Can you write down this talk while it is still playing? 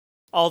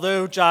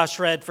Although Josh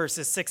read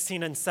verses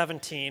 16 and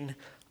 17,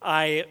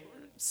 I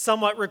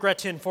somewhat regret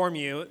to inform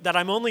you that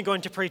I'm only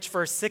going to preach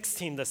verse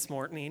 16 this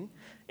morning,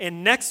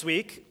 and next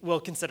week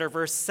we'll consider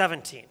verse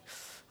 17.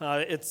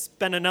 It's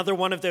been another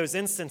one of those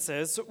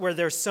instances where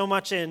there's so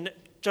much in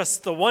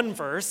just the one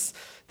verse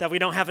that we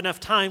don't have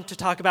enough time to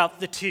talk about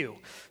the two.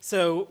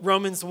 So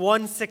Romans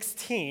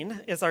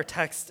 1:16 is our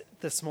text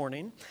this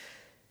morning.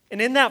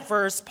 And in that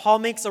verse, Paul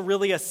makes a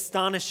really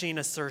astonishing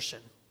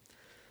assertion.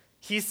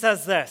 He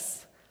says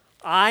this,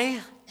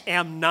 "I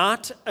am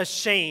not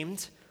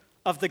ashamed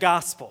of the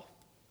gospel."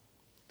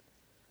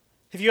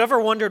 Have you ever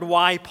wondered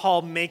why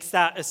Paul makes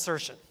that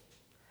assertion?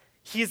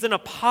 He's an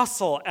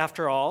apostle,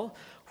 after all,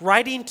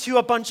 writing to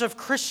a bunch of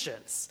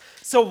Christians.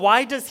 So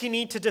why does he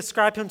need to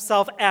describe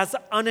himself as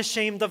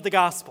unashamed of the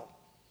gospel?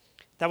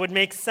 That would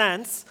make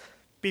sense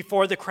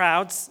before the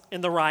crowds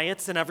and the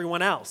riots and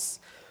everyone else.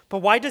 But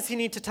why does he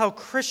need to tell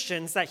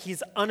Christians that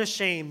he's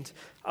unashamed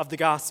of the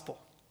gospel?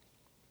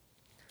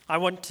 I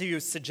want to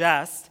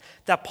suggest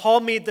that Paul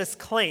made this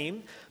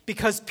claim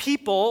because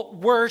people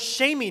were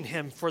shaming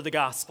him for the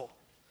gospel.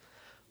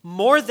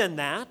 More than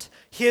that,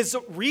 his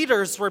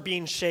readers were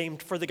being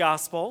shamed for the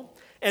gospel,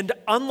 and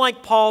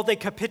unlike Paul, they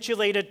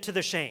capitulated to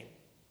the shame.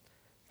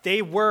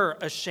 They were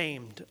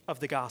ashamed of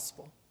the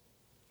gospel.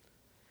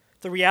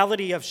 The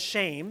reality of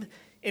shame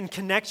in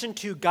connection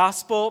to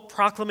gospel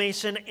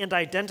proclamation and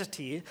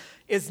identity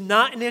is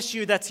not an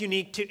issue that's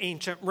unique to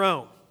ancient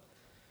Rome.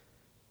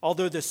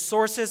 Although the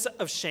sources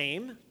of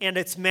shame and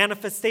its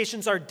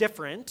manifestations are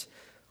different,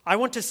 I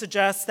want to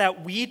suggest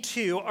that we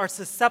too are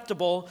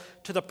susceptible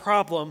to the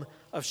problem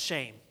of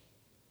shame.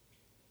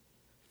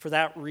 For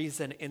that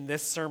reason, in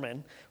this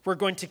sermon, we're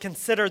going to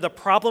consider the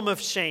problem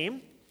of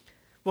shame,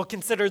 we'll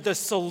consider the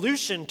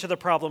solution to the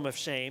problem of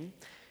shame,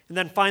 and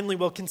then finally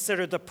we'll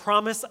consider the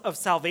promise of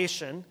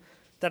salvation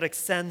that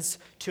extends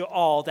to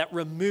all, that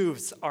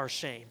removes our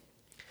shame.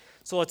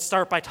 So let's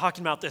start by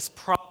talking about this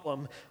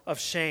problem of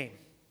shame.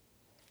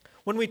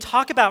 When we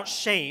talk about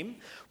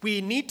shame,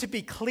 we need to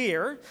be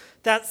clear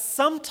that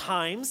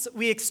sometimes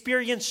we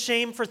experience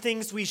shame for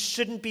things we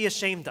shouldn't be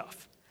ashamed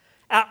of.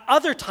 At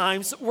other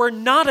times, we're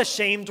not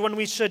ashamed when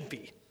we should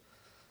be.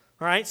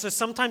 All right, so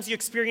sometimes you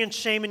experience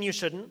shame and you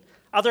shouldn't.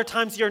 Other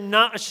times you're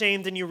not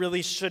ashamed and you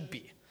really should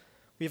be.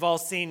 We've all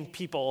seen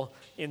people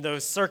in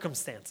those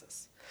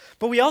circumstances.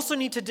 But we also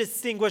need to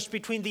distinguish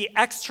between the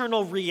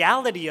external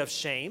reality of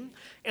shame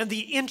and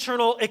the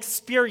internal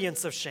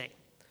experience of shame.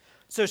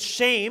 So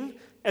shame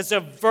as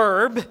a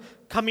verb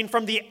coming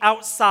from the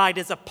outside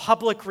is a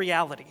public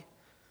reality.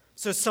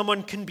 So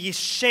someone can be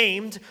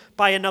shamed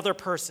by another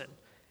person.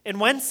 And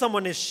when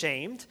someone is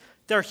shamed,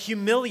 they're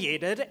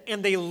humiliated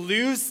and they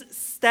lose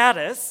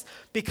status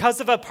because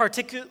of a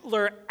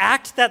particular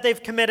act that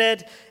they've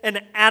committed,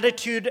 an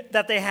attitude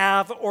that they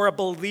have, or a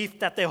belief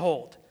that they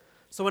hold.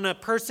 So when a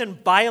person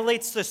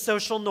violates the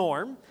social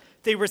norm,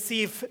 they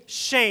receive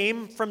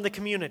shame from the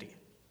community.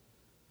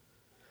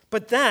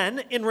 But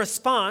then, in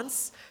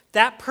response,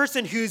 that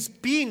person who's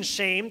being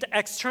shamed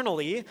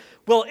externally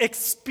will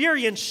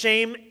experience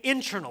shame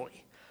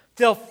internally.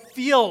 They'll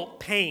feel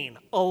pain,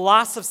 a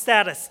loss of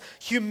status,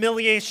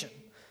 humiliation.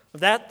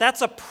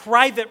 That's a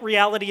private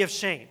reality of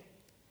shame.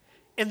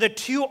 And the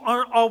two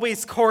aren't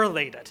always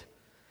correlated.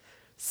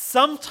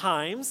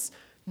 Sometimes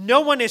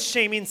no one is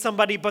shaming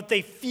somebody, but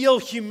they feel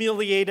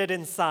humiliated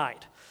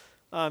inside.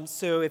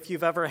 So if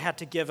you've ever had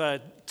to give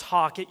a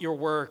talk at your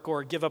work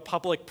or give a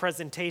public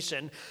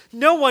presentation,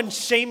 no one's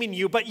shaming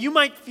you, but you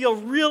might feel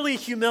really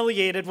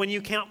humiliated when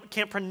you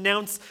can't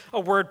pronounce a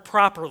word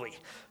properly.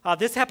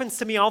 This happens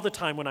to me all the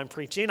time when I'm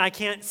preaching. I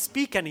can't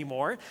speak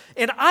anymore,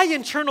 and I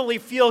internally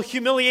feel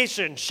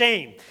humiliation,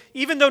 shame,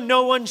 even though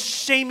no one's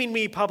shaming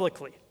me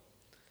publicly.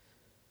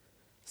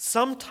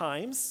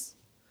 Sometimes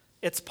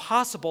it's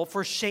possible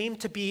for shame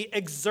to be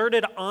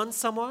exerted on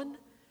someone,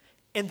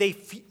 and they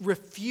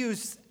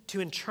refuse to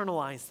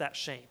internalize that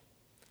shame.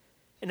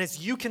 And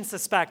as you can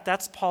suspect,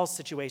 that's Paul's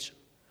situation.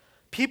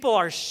 People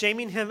are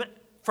shaming him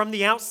from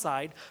the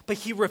outside, but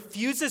he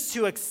refuses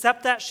to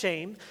accept that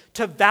shame,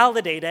 to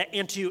validate it,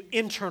 and to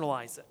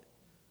internalize it.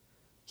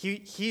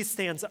 He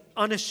stands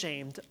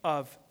unashamed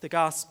of the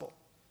gospel.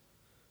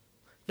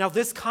 Now,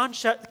 this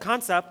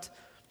concept,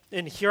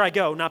 and here I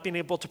go, not being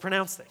able to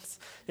pronounce things.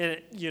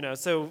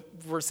 So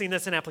we're seeing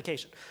this in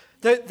application.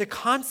 The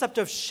concept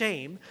of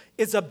shame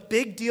is a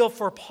big deal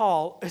for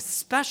Paul,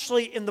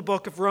 especially in the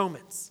book of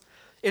Romans.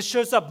 It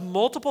shows up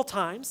multiple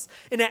times,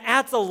 and it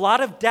adds a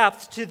lot of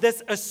depth to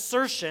this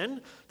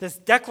assertion, this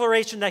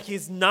declaration that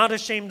he's not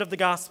ashamed of the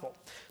gospel.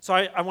 So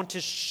I want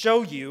to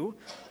show you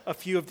a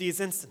few of these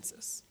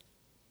instances.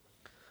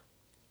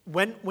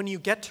 When you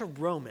get to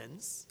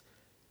Romans,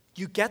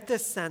 you get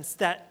this sense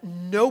that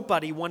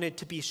nobody wanted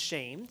to be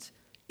shamed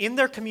in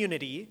their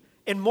community,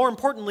 and more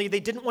importantly, they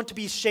didn't want to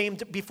be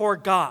shamed before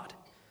God.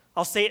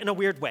 I'll say it in a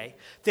weird way.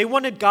 They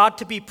wanted God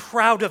to be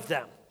proud of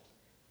them.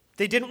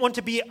 They didn't want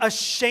to be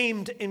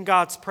ashamed in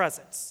God's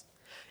presence.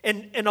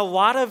 And a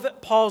lot of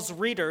Paul's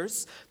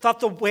readers thought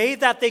the way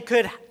that they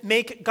could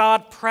make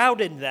God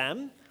proud in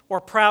them or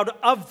proud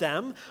of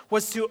them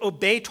was to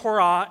obey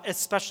Torah,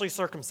 especially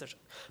circumcision.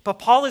 But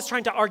Paul is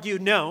trying to argue,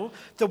 no,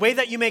 the way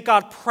that you make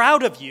God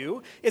proud of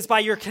you is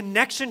by your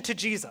connection to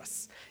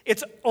Jesus.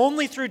 It's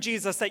only through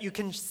Jesus that you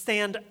can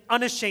stand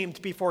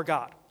unashamed before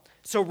God.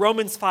 So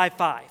Romans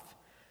 5:5,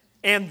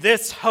 and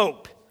this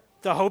hope,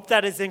 the hope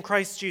that is in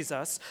Christ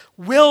Jesus,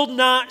 will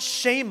not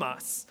shame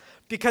us,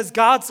 because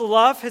God's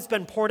love has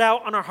been poured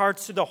out on our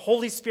hearts through the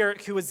Holy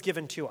Spirit who is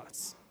given to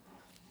us.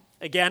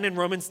 Again in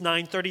Romans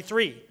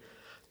 9:33,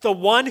 the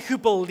one who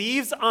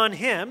believes on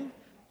him,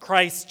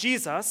 Christ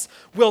Jesus,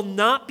 will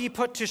not be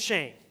put to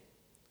shame.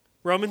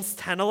 Romans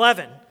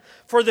 10:11,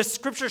 for the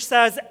scripture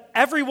says,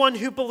 everyone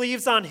who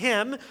believes on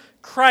him,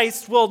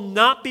 Christ, will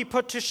not be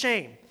put to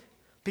shame,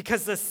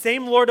 because the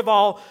same Lord of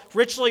all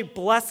richly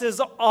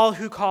blesses all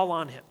who call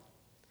on him.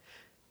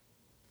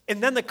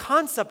 And then the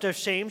concept of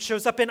shame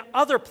shows up in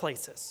other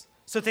places.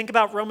 So think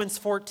about Romans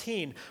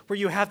 14, where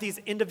you have these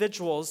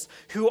individuals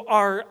who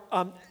are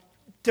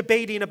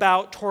debating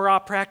about Torah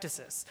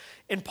practices.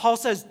 And Paul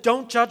says,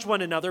 don't judge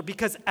one another,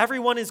 because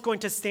everyone is going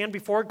to stand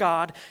before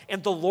God,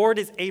 and the Lord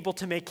is able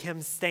to make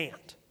him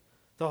stand.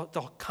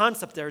 The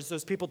concept there is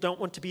those people don't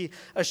want to be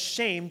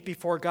ashamed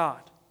before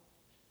God.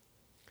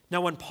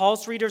 Now, when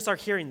Paul's readers are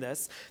hearing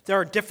this, there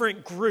are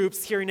different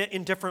groups hearing it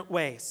in different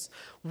ways.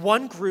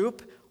 One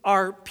group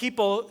are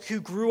people who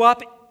grew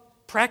up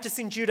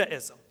practicing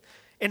Judaism,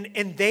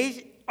 and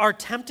they are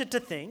tempted to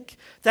think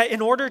that in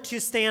order to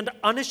stand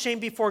unashamed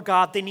before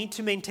God, they need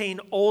to maintain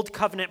old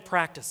covenant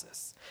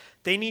practices.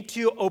 They need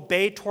to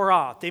obey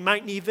Torah. They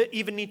might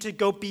even need to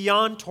go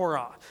beyond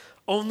Torah.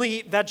 Only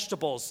eat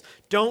vegetables.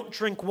 Don't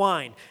drink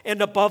wine.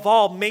 And above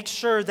all, make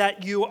sure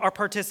that you are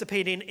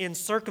participating in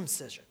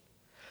circumcision.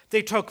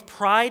 They took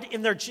pride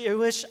in their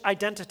Jewish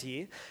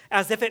identity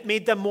as if it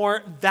made them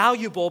more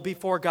valuable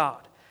before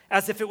God,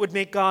 as if it would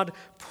make God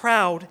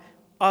proud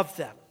of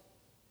them.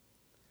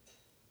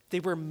 They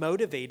were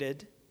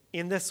motivated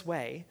in this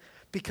way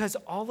because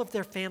all of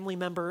their family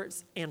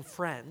members and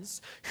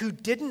friends who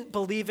didn't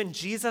believe in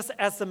Jesus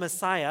as the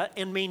Messiah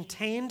and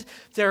maintained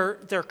their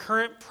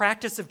current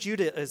practice of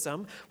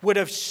Judaism would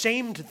have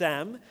shamed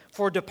them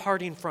for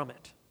departing from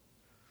it.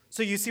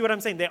 So you see what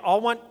I'm saying? They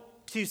all want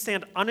to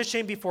stand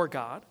unashamed before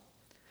God,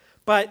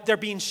 but they're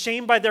being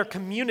shamed by their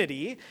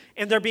community,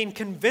 and they're being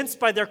convinced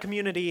by their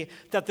community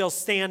that they'll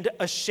stand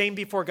ashamed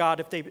before God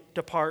if they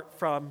depart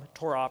from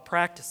Torah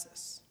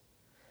practices.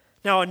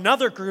 Now,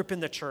 another group in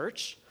the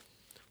church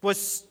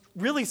was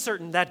really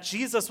certain that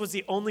Jesus was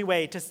the only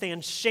way to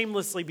stand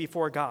shamelessly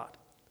before God.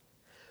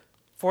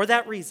 For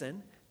that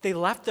reason, they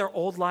left their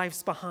old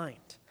lives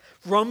behind.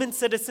 Roman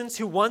citizens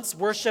who once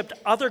worshipped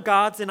other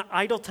gods in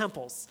idol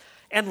temples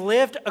and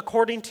lived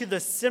according to the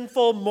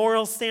sinful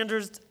moral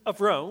standards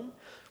of Rome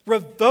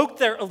revoked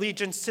their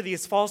allegiance to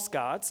these false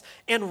gods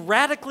and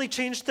radically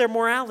changed their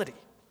morality.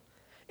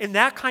 And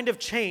that kind of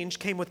change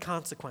came with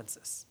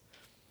consequences.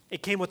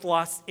 It came with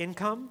lost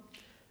income,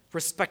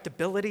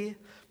 respectability,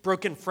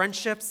 broken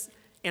friendships,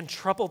 and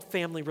troubled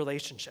family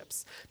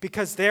relationships,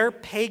 because their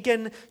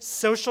pagan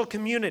social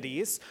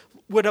communities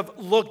would have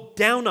looked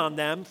down on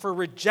them for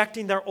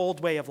rejecting their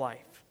old way of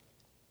life.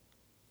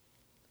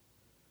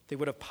 They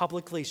would have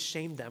publicly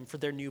shamed them for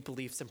their new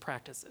beliefs and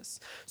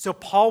practices. So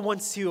Paul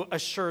wants to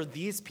assure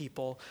these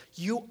people,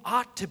 you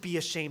ought to be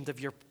ashamed of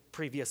your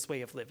previous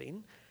way of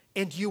living,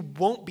 and you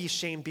won't be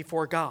shamed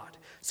before God.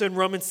 So in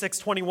Romans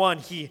 6:21,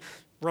 he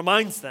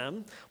reminds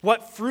them,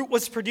 what fruit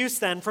was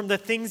produced then from the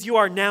things you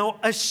are now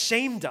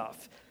ashamed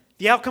of?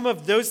 The outcome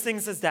of those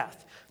things is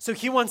death. So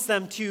he wants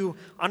them to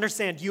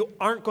understand you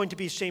aren't going to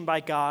be shamed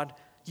by God.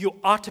 You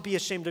ought to be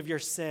ashamed of your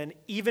sin,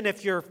 even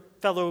if your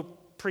fellow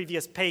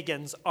previous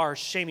pagans are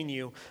shaming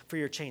you for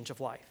your change of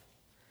life.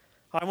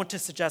 I want to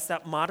suggest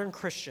that modern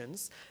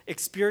Christians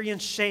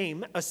experience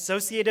shame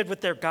associated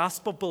with their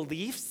gospel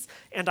beliefs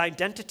and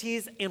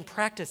identities and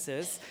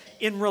practices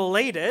in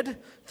related,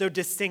 though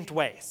distinct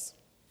ways.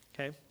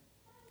 Okay?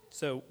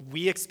 So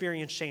we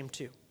experience shame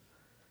too.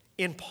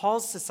 In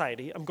Paul's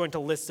society, I'm going to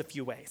list a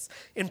few ways.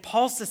 In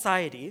Paul's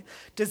society,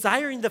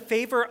 desiring the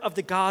favor of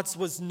the gods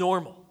was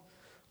normal.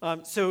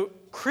 So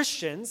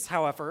Christians,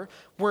 however,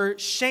 were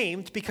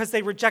shamed because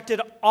they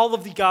rejected all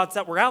of the gods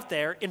that were out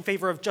there in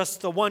favor of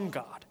just the one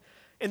God.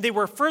 And they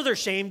were further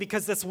shamed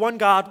because this one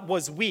God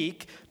was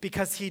weak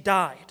because he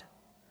died.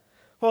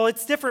 Well,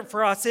 it's different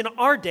for us. In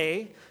our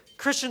day,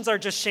 Christians are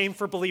just shamed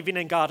for believing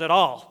in God at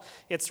all.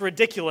 It's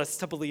ridiculous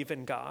to believe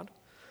in God.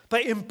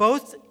 But in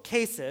both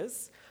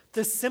cases,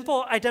 the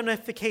simple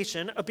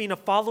identification of being a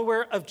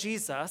follower of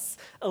Jesus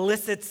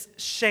elicits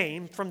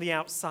shame from the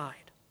outside.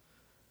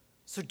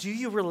 So do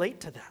you relate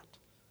to that?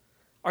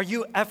 Are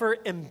you ever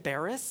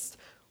embarrassed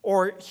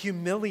or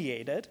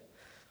humiliated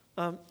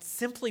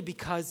simply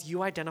because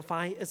you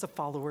identify as a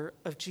follower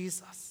of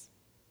Jesus?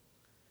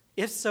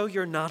 If so,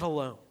 you're not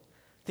alone.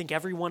 I think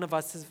every one of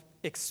us has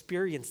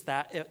experienced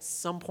that at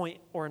some point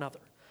or another.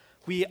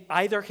 We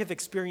either have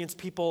experienced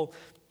people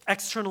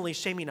externally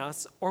shaming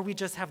us, or we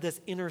just have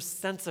this inner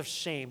sense of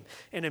shame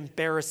and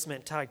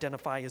embarrassment to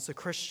identify as a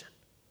Christian.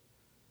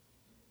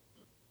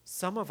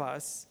 Some of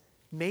us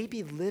may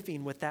be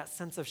living with that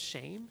sense of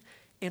shame,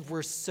 and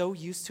we're so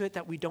used to it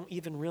that we don't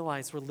even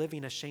realize we're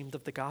living ashamed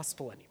of the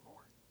gospel anymore.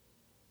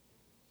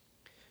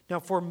 Now,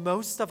 for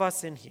most of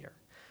us in here,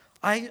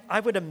 I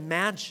would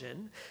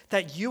imagine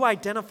that you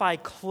identify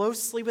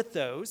closely with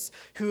those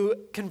who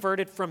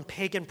converted from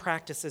pagan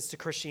practices to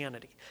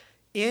Christianity.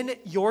 In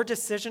your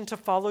decision to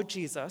follow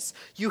Jesus,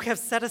 you have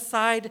set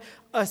aside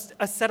a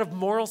set of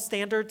moral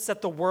standards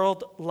that the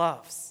world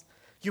loves.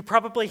 You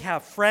probably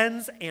have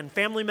friends and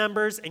family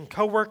members and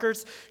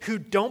coworkers who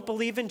don't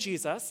believe in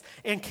Jesus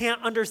and can't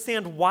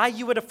understand why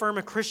you would affirm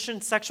a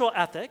Christian sexual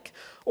ethic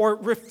or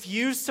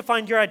refuse to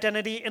find your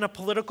identity in a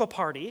political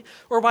party,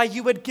 or why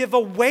you would give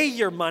away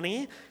your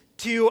money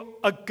to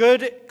a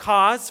good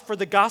cause for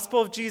the gospel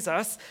of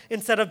Jesus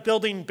instead of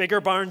building bigger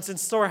barns and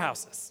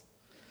storehouses.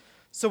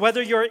 So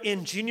whether you're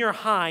in junior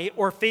high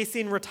or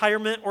facing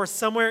retirement or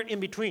somewhere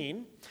in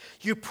between,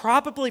 you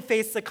probably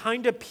face the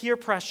kind of peer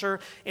pressure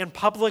and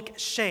public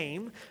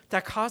shame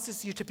that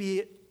causes you to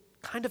be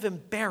kind of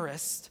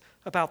embarrassed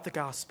about the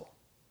gospel.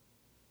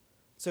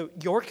 So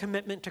your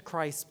commitment to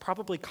Christ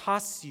probably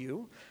costs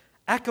you,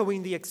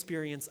 echoing the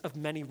experience of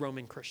many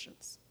Roman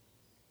Christians.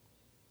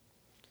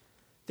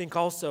 Think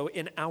also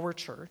in our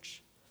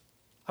church,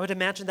 I would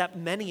imagine that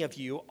many of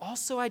you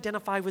also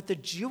identify with the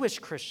Jewish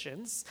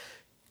Christians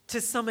to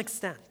some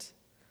extent.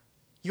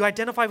 You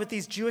identify with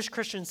these Jewish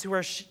Christians who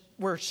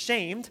were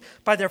shamed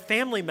by their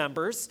family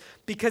members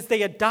because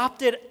they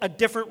adopted a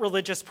different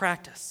religious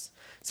practice.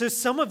 So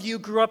some of you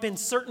grew up in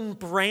certain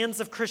brands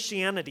of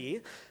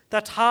Christianity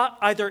that taught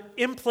either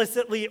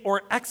implicitly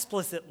or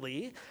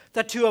explicitly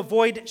that to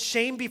avoid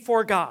shame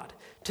before God,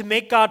 to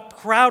make God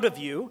proud of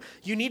you,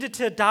 you needed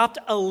to adopt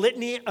a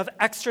litany of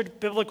extra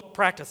biblical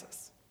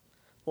practices,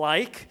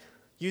 like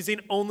using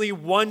only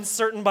one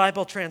certain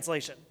Bible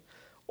translation,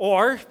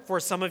 or,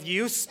 for some of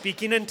you,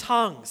 speaking in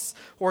tongues,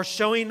 or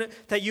showing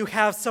that you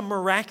have some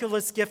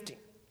miraculous gifting,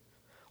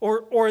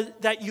 or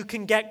that you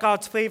can get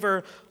God's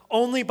favor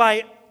only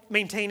by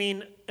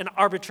maintaining an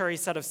arbitrary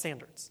set of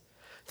standards.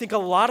 I think a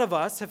lot of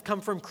us have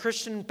come from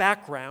Christian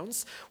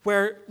backgrounds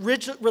where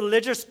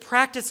religious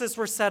practices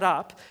were set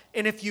up,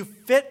 and if you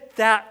fit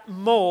that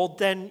mold,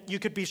 then you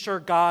could be sure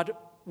God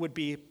would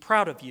be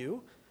proud of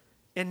you.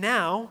 And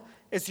now,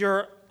 as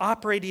you're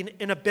operating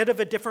in a bit of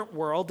a different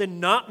world and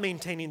not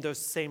maintaining those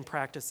same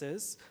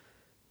practices,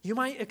 you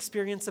might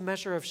experience a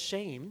measure of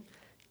shame,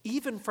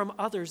 even from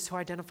others who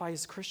identify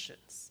as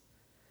Christians.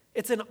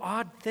 It's an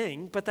odd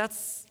thing, but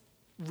that's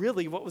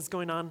really what was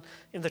going on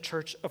in the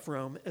Church of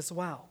Rome as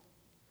well.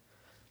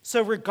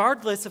 So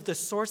regardless of the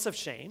source of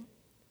shame,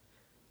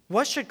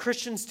 what should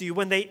Christians do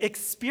when they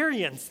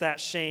experience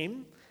that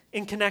shame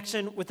in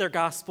connection with their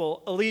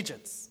gospel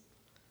allegiance?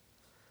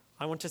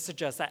 I want to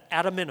suggest that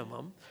at a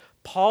minimum,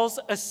 Paul's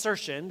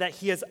assertion that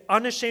he is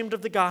unashamed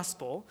of the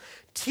gospel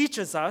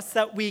teaches us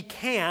that we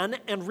can,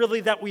 and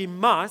really that we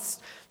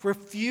must,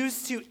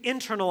 refuse to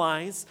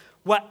internalize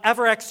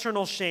whatever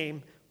external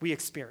shame we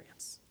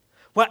experience.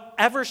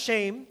 Whatever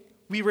shame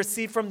we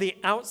receive from the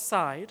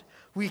outside,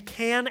 we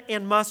can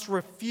and must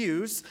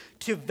refuse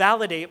to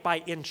validate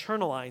by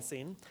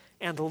internalizing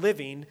and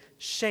living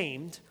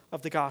shamed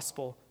of the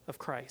gospel of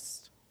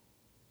Christ.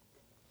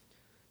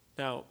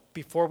 Now,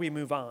 before we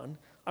move on,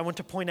 I want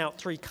to point out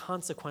 3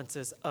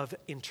 consequences of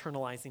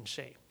internalizing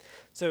shame.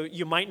 So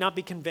you might not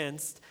be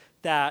convinced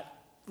that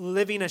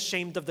living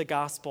ashamed of the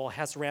gospel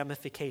has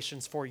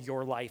ramifications for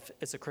your life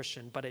as a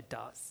Christian, but it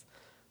does.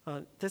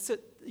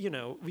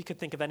 We could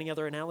think of any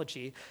other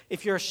analogy.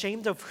 If you're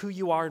ashamed of who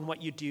you are and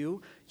what you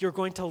do, you're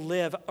going to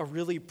live a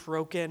really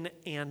broken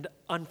and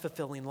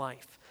unfulfilling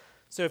life.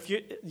 So if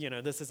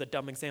this is a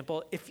dumb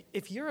example.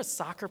 If you're a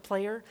soccer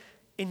player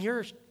and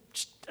you're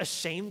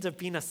ashamed of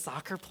being a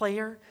soccer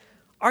player,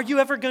 are you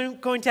ever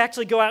going to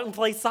actually go out and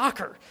play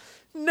soccer?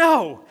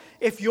 No.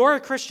 If you're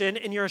a Christian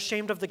and you're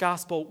ashamed of the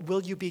gospel,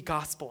 will you be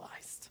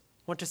gospelized?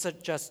 I want to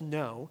suggest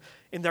no.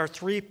 And there are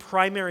 3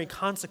 primary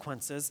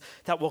consequences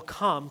that will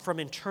come from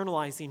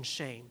internalizing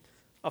shame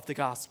of the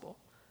gospel: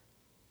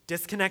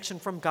 disconnection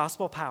from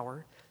gospel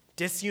power,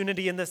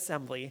 disunity in the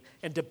assembly,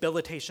 and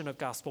debilitation of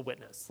gospel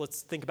witness.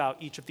 Let's think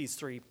about each of these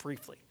 3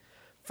 briefly.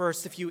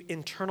 First, if you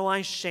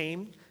internalize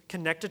shame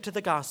connected to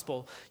the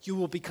gospel, you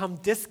will become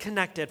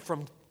disconnected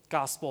from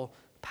gospel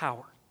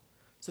power.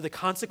 So the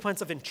consequence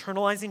of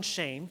internalizing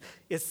shame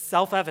is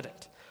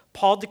self-evident.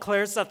 Paul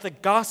declares that the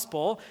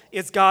gospel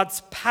is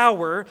God's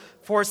power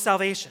for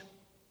salvation.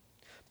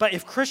 But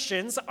if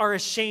Christians are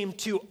ashamed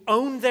to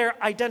own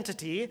their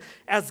identity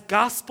as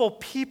gospel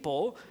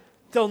people,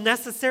 they'll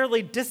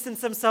necessarily distance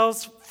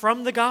themselves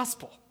from the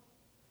gospel.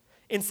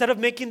 Instead of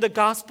making the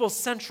gospel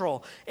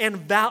central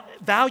and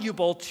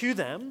valuable to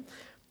them,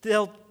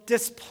 they'll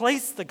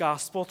displace the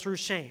gospel through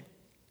shame.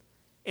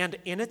 And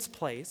in its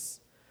place,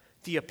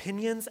 the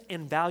opinions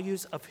and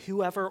values of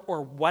whoever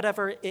or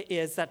whatever it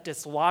is that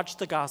dislodge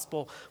the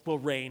gospel will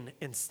reign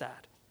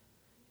instead.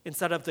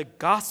 Instead of the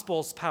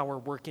gospel's power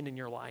working in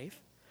your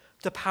life,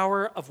 the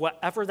power of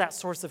whatever that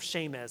source of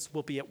shame is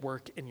will be at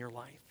work in your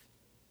life.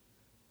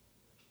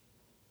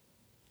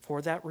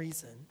 For that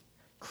reason,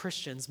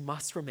 Christians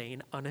must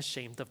remain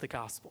unashamed of the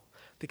gospel.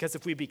 Because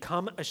if we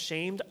become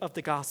ashamed of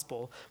the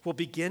gospel, we'll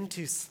begin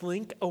to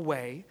slink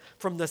away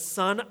from the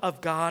Son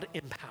of God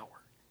in power.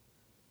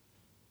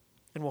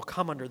 And we'll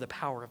come under the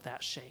power of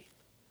that shame.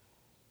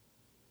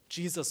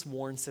 Jesus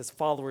warns his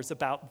followers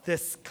about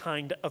this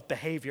kind of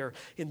behavior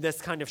in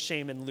this kind of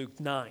shame in Luke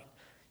 9.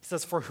 He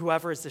says, "For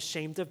whoever is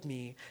ashamed of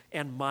me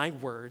and my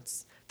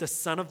words, the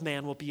Son of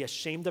Man will be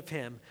ashamed of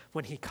him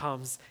when he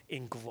comes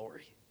in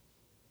glory."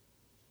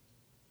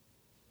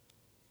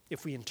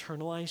 If we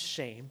internalize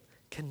shame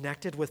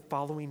connected with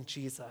following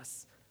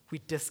Jesus, we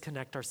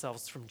disconnect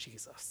ourselves from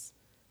Jesus.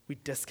 We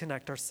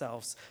disconnect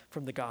ourselves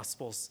from the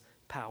gospel's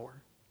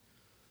power.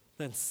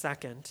 Then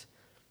second,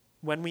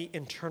 when we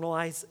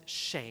internalize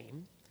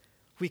shame,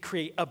 we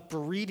create a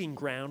breeding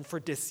ground for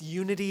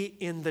disunity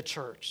in the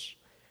church.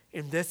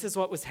 And this is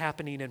what was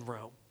happening in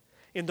Rome.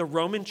 In the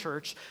Roman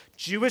church,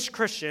 Jewish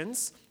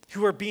Christians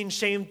who were being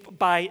shamed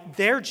by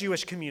their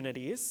Jewish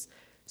communities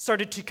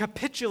started to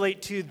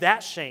capitulate to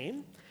that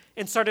shame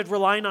and started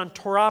relying on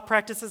Torah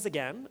practices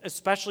again,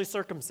 especially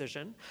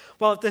circumcision,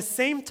 while at the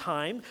same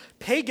time,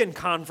 pagan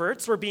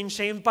converts were being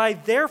shamed by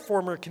their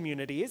former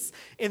communities,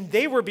 and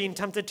they were being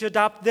tempted to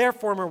adopt their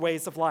former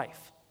ways of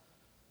life.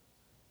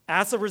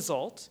 As a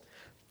result,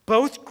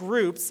 both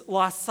groups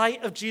lost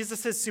sight of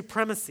Jesus'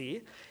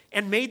 supremacy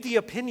and made the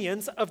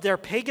opinions of their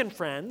pagan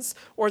friends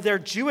or their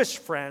Jewish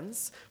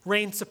friends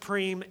reign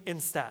supreme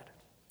instead.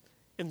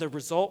 And the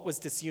result was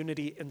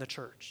disunity in the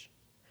church.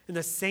 And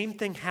the same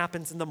thing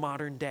happens in the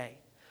modern day.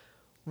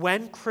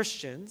 When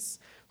Christians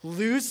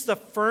lose the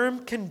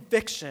firm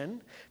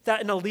conviction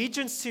that an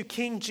allegiance to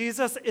King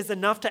Jesus is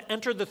enough to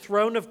enter the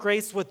throne of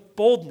grace with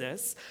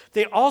boldness,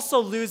 they also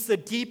lose the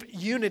deep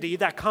unity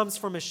that comes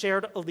from a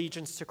shared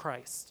allegiance to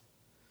Christ.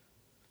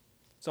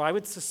 So I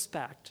would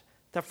suspect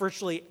that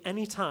virtually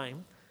any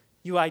time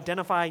you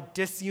identify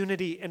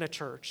disunity in a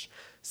church,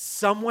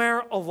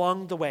 somewhere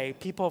along the way,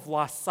 people have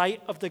lost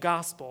sight of the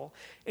gospel,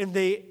 and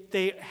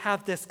they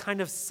have this kind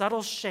of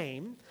subtle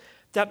shame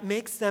that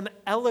makes them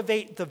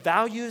elevate the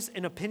values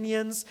and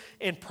opinions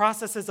and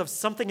processes of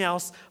something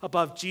else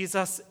above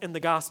Jesus and the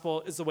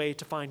gospel as a way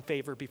to find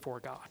favor before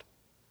God.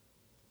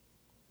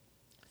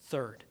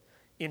 Third,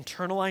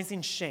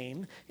 internalizing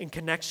shame in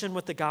connection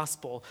with the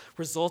gospel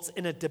results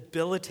in a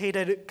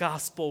debilitated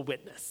gospel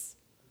witness.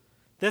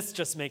 This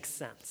just makes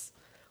sense.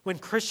 When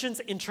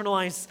Christians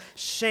internalize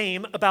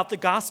shame about the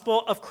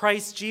gospel of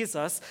Christ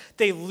Jesus,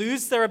 they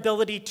lose their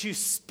ability to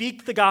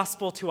speak the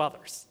gospel to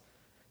others.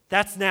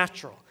 That's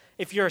natural.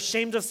 If you're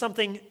ashamed of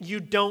something, you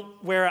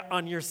don't wear it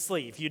on your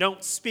sleeve. You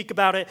don't speak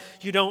about it.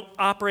 You don't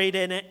operate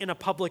in it in a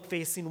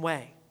public-facing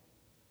way.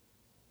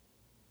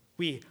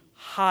 We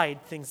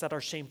hide things that are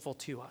shameful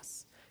to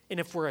us. And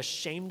if we're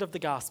ashamed of the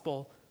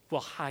gospel, we'll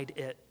hide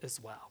it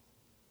as well.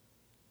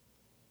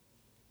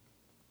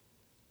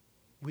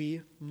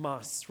 We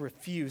must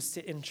refuse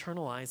to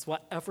internalize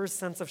whatever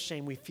sense of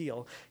shame we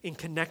feel in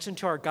connection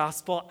to our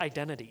gospel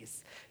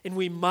identities. And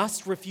we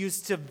must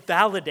refuse to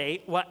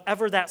validate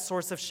whatever that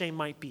source of shame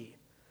might be,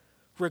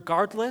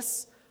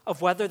 regardless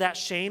of whether that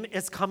shame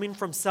is coming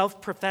from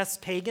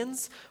self-professed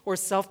pagans or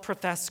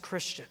self-professed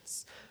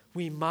Christians.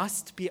 We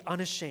must be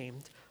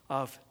unashamed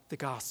of the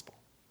gospel.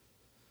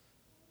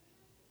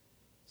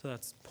 So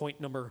that's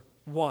point number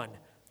 1,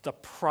 the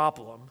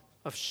problem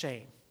of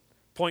shame.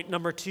 Point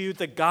number 2,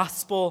 the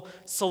gospel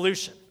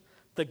solution.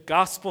 The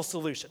gospel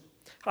solution.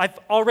 I've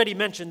already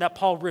mentioned that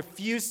Paul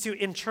refused to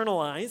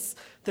internalize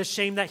the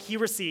shame that he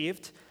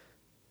received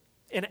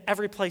in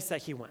every place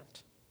that he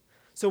went.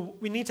 So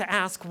we need to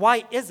ask,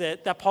 why is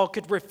it that Paul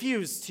could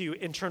refuse to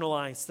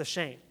internalize the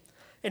shame?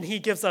 And he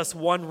gives us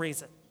one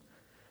reason.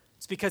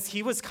 It's because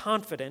he was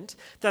confident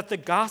that the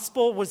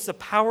gospel was the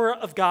power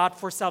of God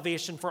for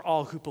salvation for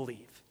all who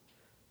believe.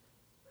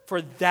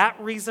 For that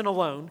reason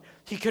alone,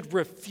 he could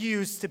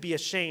refuse to be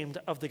ashamed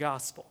of the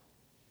gospel.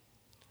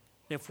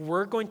 And if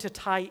we're going to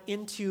tie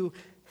into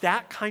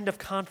that kind of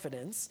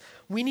confidence,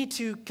 we need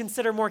to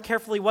consider more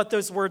carefully what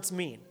those words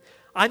mean.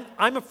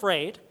 I'm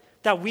afraid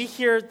that we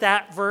hear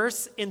that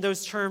verse in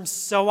those terms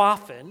so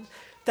often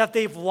that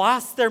they've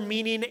lost their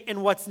meaning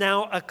in what's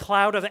now a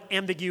cloud of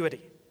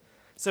ambiguity.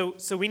 So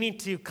we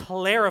need to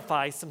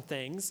clarify some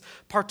things,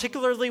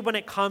 particularly when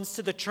it comes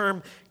to the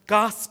term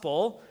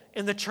gospel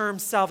and the term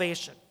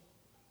salvation.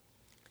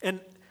 And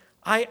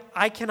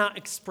I cannot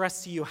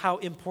express to you how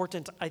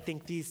important I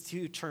think these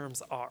two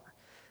terms are.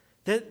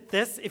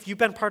 This, if you've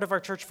been part of our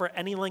church for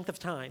any length of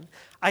time,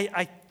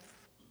 I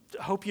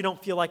hope you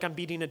don't feel like I'm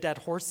beating a dead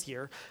horse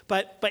here,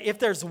 but if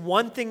there's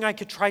one thing I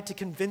could try to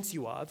convince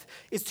you of,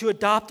 is to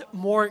adopt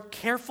more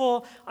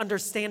careful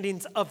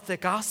understandings of the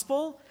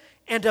gospel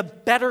and a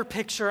better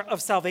picture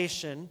of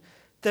salvation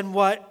than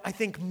what I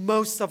think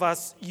most of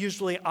us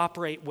usually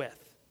operate with.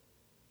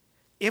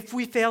 If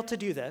we fail to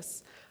do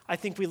this, I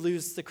think we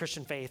lose the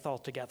Christian faith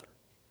altogether.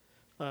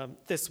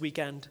 This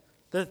weekend,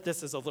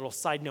 This is a little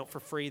side note for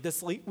free.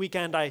 This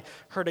weekend, I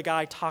heard a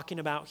guy talking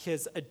about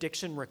his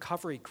addiction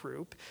recovery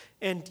group,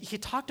 and he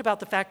talked about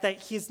the fact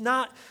that he's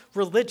not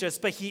religious,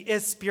 but he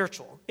is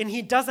spiritual, and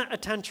he doesn't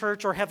attend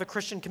church or have a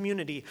Christian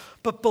community,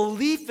 but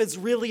belief is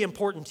really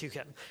important to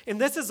him. And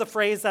this is a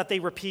phrase that they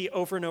repeat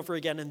over and over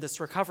again in this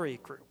recovery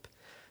group.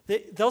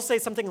 They'll say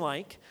something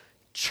like,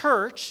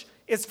 church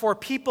is for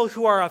people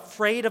who are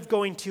afraid of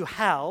going to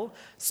hell.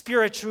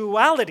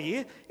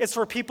 Spirituality is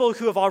for people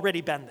who have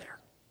already been there.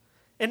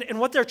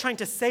 And what they're trying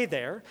to say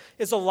there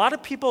is a lot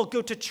of people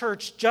go to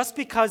church just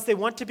because they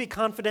want to be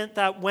confident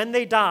that when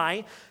they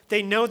die,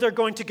 they know they're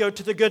going to go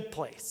to the good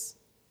place.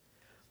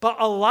 But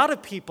a lot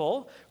of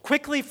people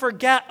quickly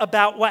forget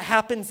about what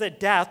happens at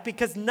death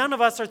because none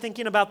of us are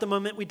thinking about the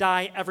moment we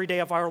die every day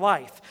of our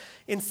life.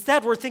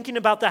 Instead, we're thinking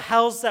about the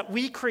hells that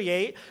we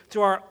create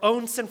through our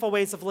own sinful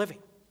ways of living.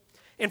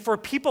 And for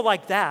people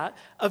like that,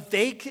 a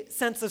vague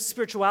sense of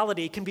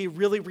spirituality can be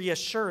really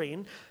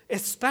reassuring,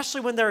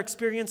 especially when their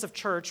experience of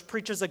church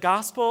preaches a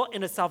gospel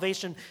and a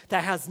salvation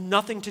that has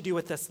nothing to do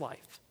with this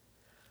life.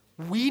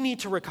 We need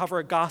to recover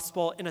a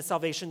gospel and a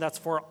salvation that's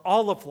for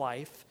all of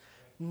life,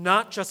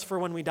 not just for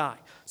when we die.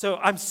 So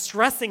I'm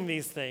stressing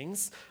these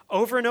things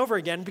over and over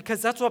again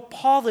because that's what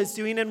Paul is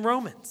doing in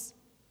Romans.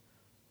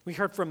 We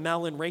heard from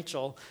Mel and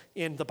Rachel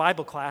in the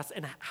Bible class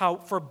and how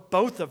for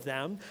both of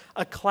them,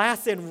 a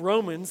class in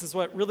Romans is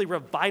what really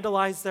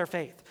revitalized their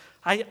faith.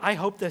 I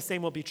hope the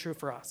same will be true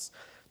for us.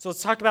 So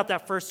let's talk about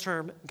that first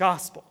term,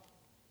 gospel.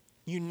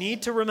 You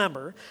need to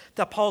remember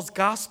that Paul's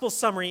gospel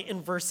summary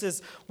in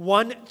verses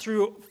 1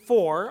 through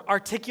 4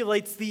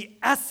 articulates the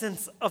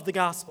essence of the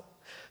gospel.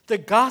 The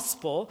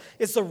gospel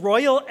is the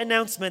royal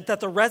announcement that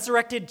the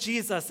resurrected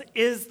Jesus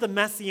is the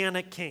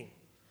Messianic King.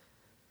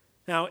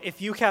 Now,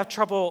 if you have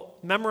trouble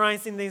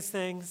memorizing these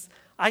things,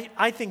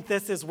 I think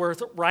this is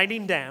worth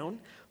writing down,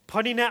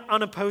 putting it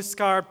on a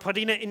postcard,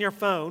 putting it in your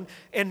phone,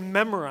 and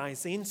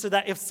memorizing so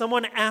that if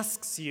someone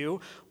asks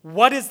you,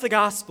 what is the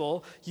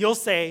gospel? You'll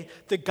say,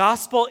 the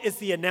gospel is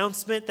the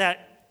announcement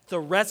that the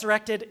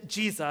resurrected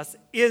Jesus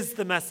is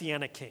the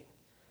Messianic King.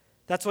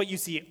 That's what you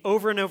see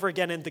over and over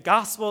again in the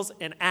Gospels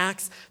and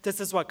Acts.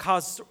 This is what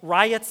caused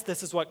riots.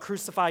 This is what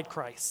crucified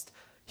Christ.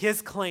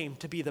 His claim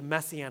to be the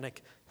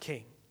Messianic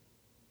King.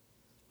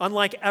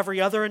 Unlike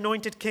every other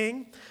anointed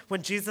king,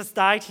 when Jesus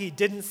died, he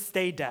didn't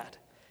stay dead.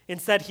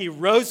 Instead, he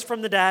rose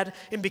from the dead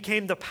and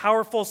became the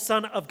powerful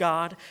Son of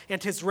God,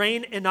 and his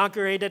reign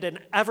inaugurated an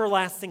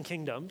everlasting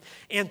kingdom.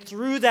 And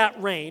through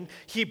that reign,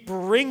 he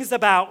brings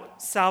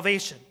about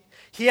salvation.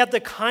 He had the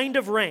kind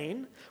of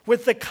reign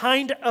with the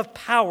kind of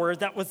power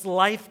that was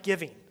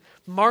life-giving,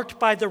 marked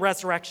by the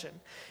resurrection.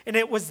 And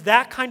it was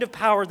that kind of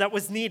power that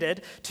was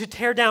needed to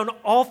tear down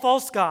all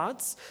false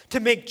gods, to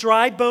make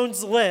dry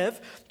bones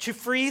live, to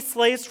free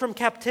slaves from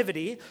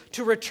captivity,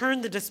 to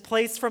return the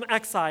displaced from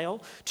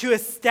exile, to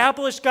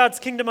establish God's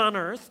kingdom on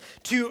earth,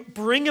 to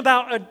bring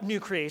about a new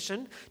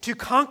creation, to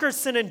conquer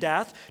sin and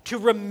death, to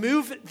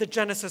remove the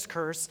Genesis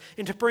curse,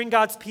 and to bring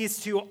God's peace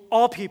to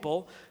all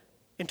people,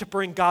 and to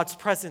bring God's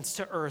presence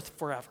to earth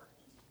forever.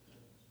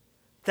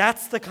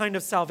 That's the kind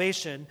of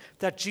salvation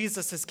that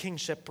Jesus'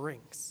 kingship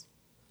brings.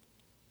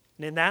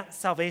 And in that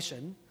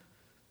salvation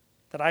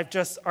that I've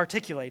just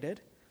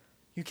articulated,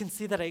 you can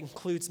see that it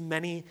includes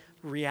many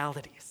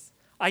realities.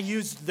 I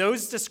used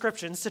those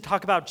descriptions to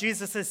talk about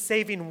Jesus'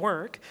 saving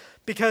work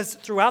because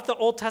throughout the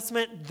Old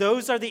Testament,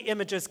 those are the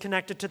images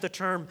connected to the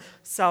term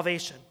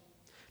salvation.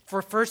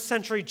 For first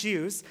century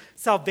Jews,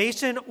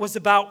 salvation was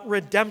about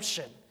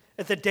redemption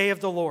at the day of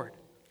the Lord.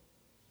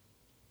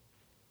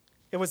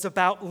 It was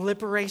about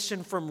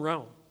liberation from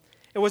Rome.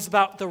 It was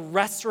about the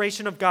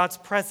restoration of God's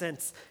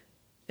presence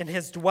and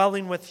his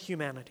dwelling with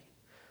humanity.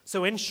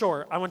 So in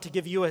short, I want to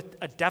give you a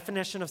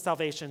definition of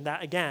salvation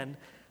that, again,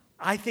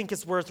 I think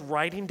is worth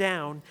writing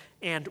down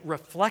and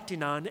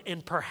reflecting on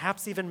and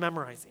perhaps even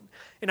memorizing.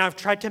 And I've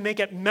tried to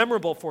make it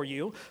memorable for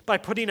you by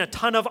putting a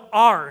ton of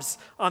R's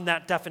on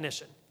that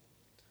definition.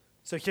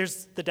 So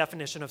here's the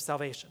definition of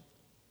salvation.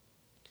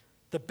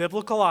 The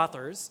biblical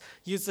authors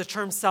use the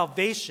term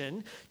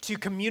salvation to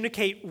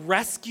communicate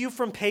rescue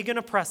from pagan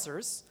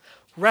oppressors,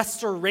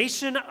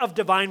 restoration of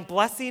divine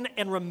blessing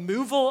and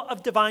removal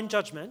of divine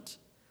judgment,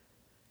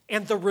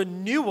 and the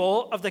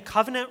renewal of the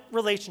covenant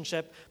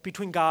relationship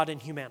between God and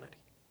humanity.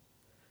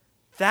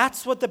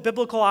 That's what the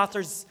biblical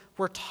authors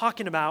were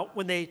talking about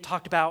when they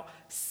talked about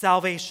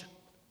salvation.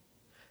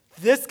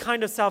 This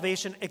kind of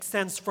salvation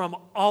extends from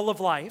all of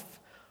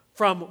life,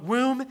 from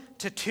womb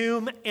to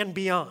tomb and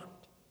beyond.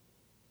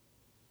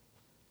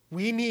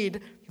 We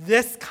need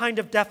this kind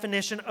of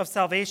definition of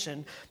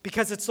salvation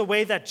because it's the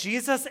way that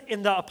Jesus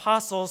and the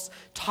apostles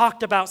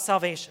talked about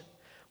salvation.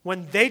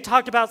 When they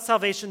talked about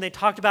salvation, they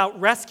talked about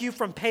rescue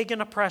from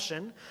pagan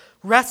oppression,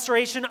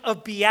 restoration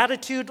of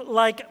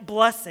beatitude-like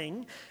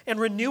blessing, and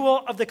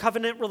renewal of the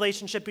covenant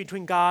relationship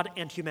between God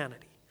and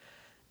humanity.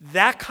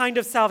 That kind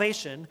of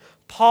salvation,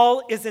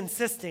 Paul is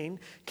insisting,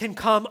 can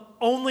come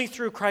only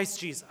through Christ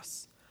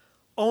Jesus,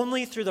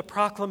 only through the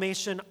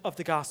proclamation of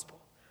the gospel.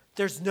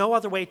 There's no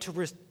other way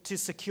to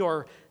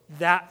secure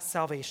that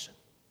salvation.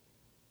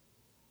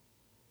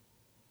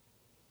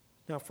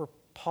 Now, for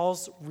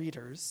Paul's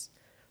readers,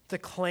 the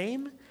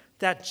claim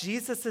that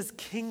Jesus'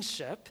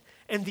 kingship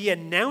and the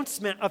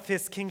announcement of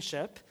his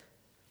kingship,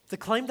 the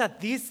claim that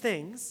these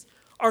things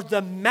are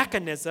the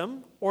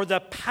mechanism or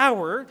the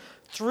power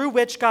through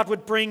which God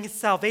would bring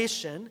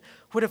salvation,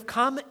 would have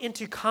come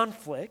into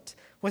conflict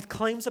with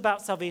claims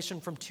about salvation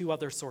from two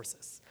other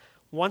sources.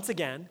 Once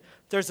again,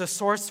 there's a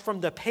source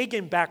from the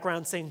pagan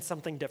background saying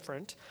something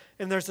different,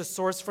 and there's a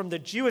source from the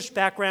Jewish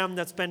background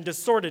that's been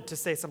distorted to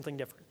say something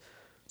different.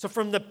 So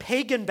from the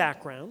pagan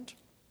background,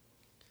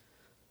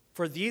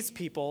 for these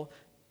people,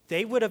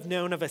 they would have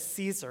known of a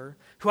Caesar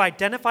who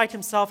identified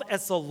himself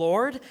as the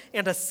Lord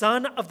and a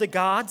son of the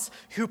gods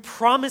who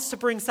promised to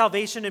bring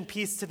salvation and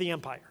peace to the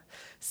empire.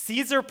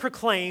 Caesar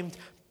proclaimed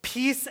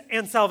peace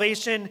and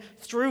salvation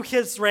through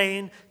his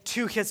reign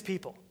to his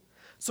people.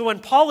 So when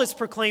Paul is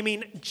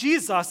proclaiming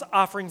Jesus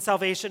offering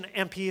salvation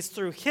and peace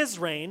through his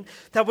reign,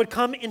 that would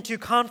come into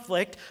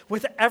conflict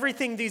with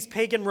everything these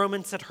pagan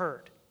Romans had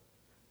heard.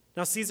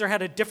 Now, Caesar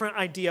had a different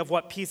idea of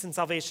what peace and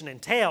salvation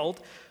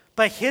entailed,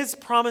 but his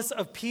promise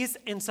of peace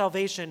and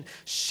salvation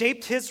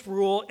shaped his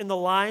rule in the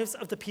lives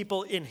of the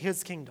people in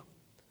his kingdom.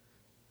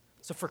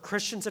 So for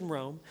Christians in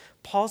Rome,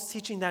 Paul's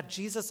teaching that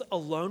Jesus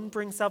alone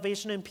brings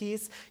salvation and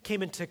peace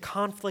came into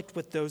conflict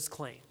with those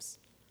claims.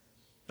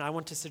 And I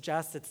want to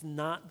suggest it's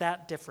not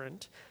that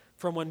different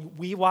from when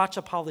we watch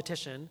a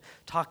politician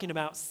talking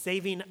about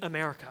saving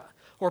America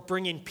or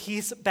bringing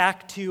peace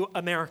back to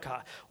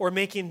America or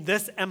making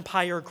this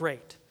empire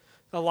great.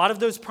 A lot of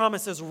those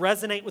promises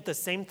resonate with the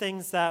same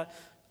things that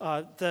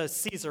the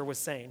Caesar was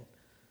saying.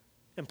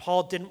 And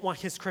Paul didn't want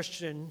his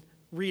Christian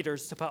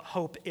readers to put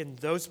hope in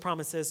those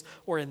promises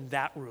or in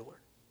that ruler.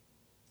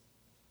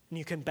 And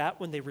you can bet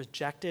when they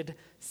rejected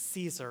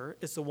Caesar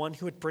as the one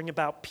who would bring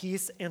about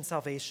peace and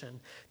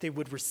salvation, they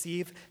would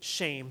receive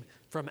shame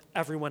from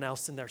everyone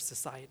else in their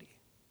society.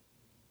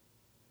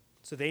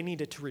 So they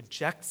needed to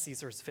reject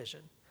Caesar's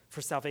vision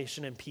for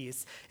salvation and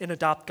peace and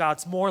adopt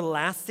God's more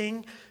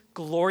lasting,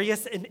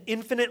 glorious, and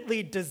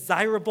infinitely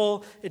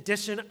desirable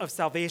addition of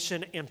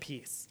salvation and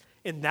peace.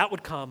 And that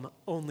would come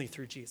only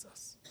through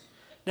Jesus.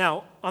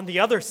 Now, on the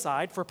other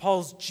side, for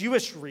Paul's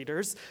Jewish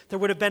readers, there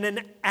would have been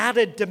an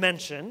added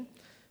dimension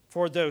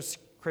for those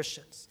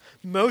Christians.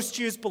 Most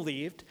Jews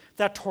believed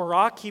that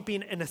Torah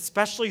keeping and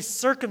especially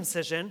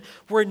circumcision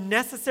were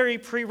necessary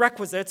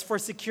prerequisites for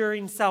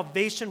securing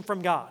salvation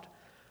from God.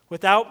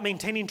 Without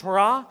maintaining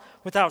Torah,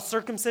 without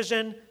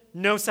circumcision,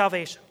 no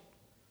salvation.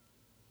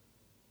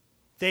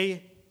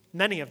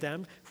 Many of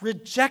them,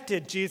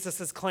 rejected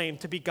Jesus' claim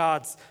to be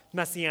God's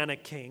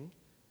messianic king.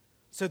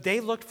 So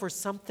they looked for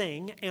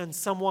something and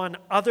someone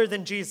other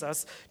than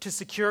Jesus to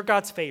secure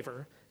God's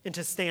favor and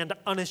to stand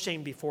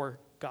unashamed before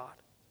God.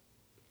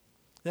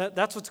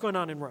 That's what's going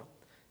on in Rome.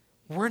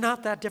 We're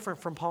not that different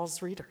from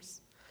Paul's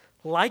readers.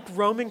 Like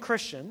Roman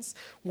Christians,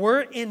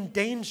 we're in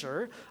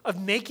danger of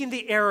making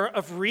the error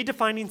of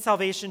redefining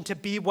salvation to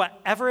be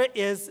whatever it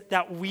is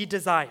that we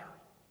desire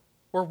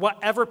or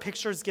whatever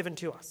picture is given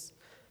to us.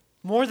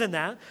 More than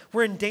that,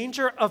 we're in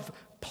danger of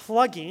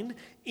plugging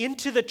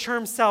into the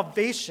term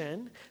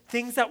salvation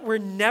things that were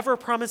never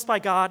promised by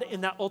God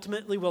and that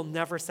ultimately will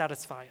never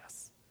satisfy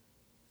us.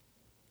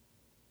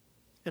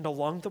 And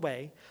along the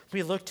way,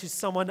 we look to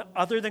someone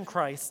other than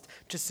Christ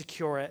to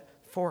secure it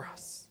for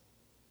us.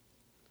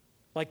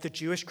 Like the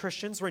Jewish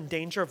Christians, we're in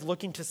danger of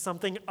looking to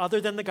something other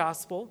than the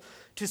gospel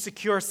to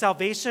secure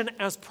salvation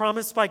as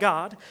promised by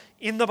God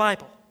in the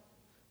Bible.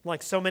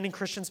 Like so many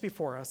Christians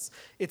before us,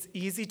 it's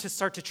easy to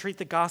start to treat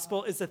the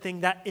gospel as the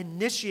thing that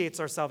initiates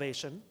our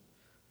salvation,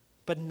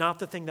 but not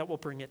the thing that will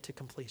bring it to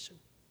completion.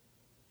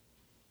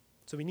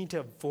 So we need to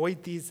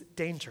avoid these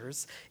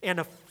dangers and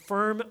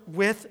affirm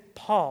with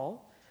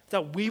Paul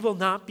that we will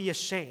not be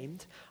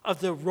ashamed of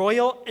the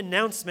royal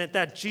announcement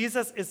that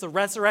Jesus is the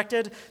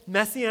resurrected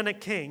Messianic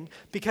King,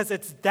 because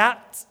it's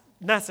that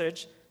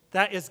message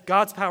that is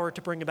God's power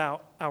to bring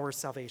about our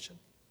salvation.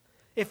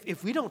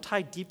 If we don't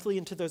tie deeply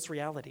into those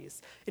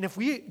realities, and if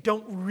we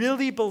don't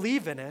really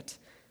believe in it,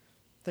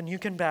 then you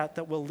can bet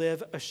that we'll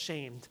live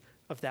ashamed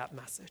of that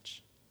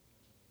message.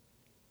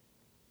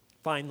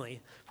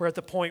 Finally, we're at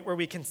the point where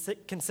we can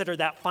consider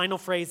that final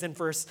phrase in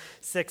verse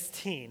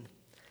 16.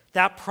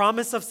 That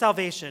promise of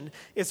salvation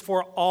is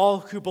for all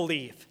who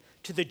believe,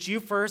 to the Jew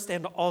first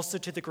and also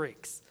to the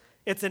Greeks.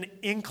 It's an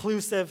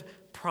inclusive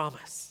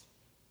promise.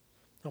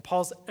 Now,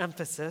 Paul's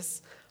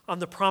emphasis on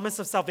the promise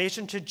of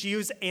salvation to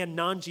Jews and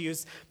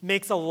non-Jews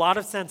makes a lot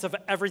of sense of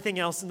everything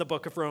else in the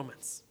book of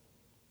Romans.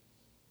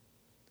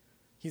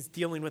 He's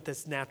dealing with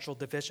this natural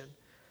division.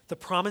 The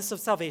promise of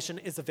salvation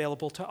is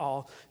available to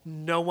all.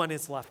 No one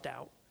is left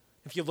out.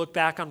 If you look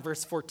back on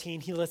verse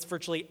 14, he lists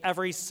virtually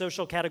every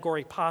social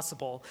category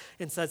possible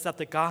and says that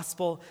the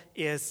gospel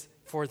is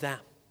for them.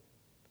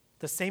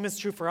 The same is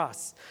true for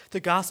us. The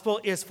gospel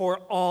is for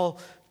all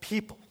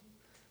people.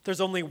 There's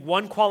only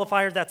one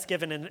qualifier that's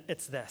given, and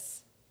it's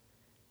this.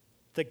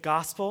 The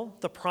gospel,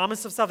 the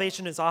promise of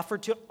salvation, is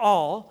offered to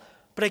all,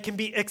 but it can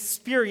be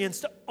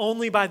experienced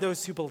only by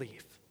those who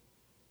believe.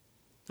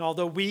 Now,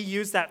 although we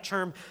use that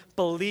term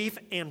belief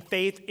and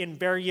faith in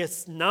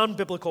various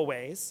non-biblical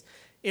ways,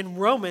 in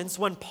Romans,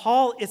 when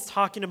Paul is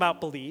talking about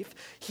belief,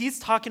 he's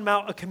talking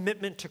about a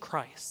commitment to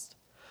Christ.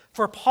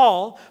 For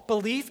Paul,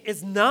 belief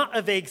is not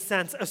a vague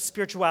sense of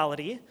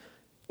spirituality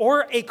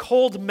or a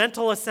cold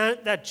mental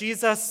assent that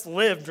Jesus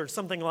lived or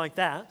something like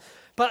that,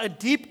 but a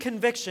deep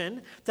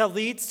conviction that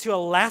leads to a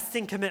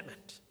lasting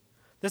commitment.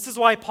 This is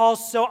why Paul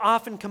so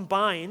often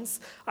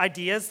combines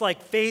ideas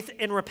like faith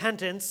and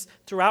repentance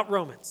throughout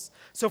Romans.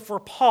 So for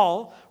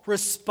Paul,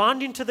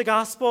 responding to the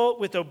gospel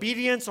with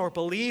obedience or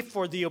belief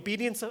or the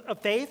obedience of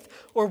faith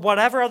or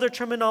whatever other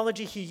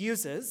terminology he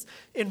uses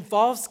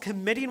involves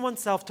committing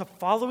oneself to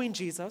following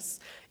Jesus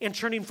and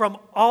turning from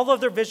all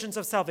other visions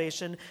of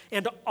salvation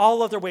and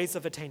all other ways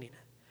of attaining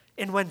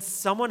it. And when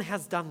someone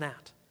has done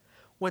that,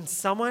 when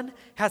someone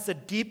has a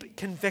deep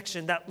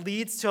conviction that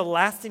leads to a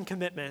lasting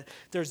commitment,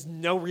 there's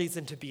no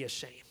reason to be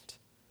ashamed.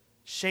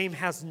 Shame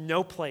has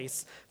no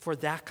place for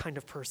that kind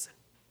of person.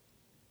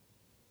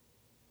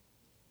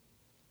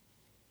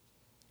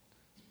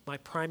 My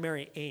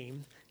primary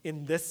aim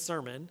in this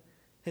sermon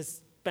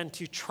has been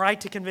to try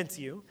to convince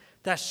you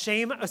that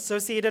shame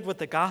associated with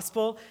the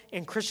gospel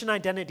and Christian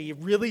identity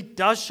really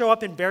does show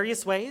up in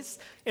various ways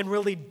and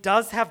really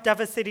does have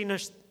devastating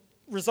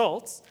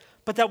results,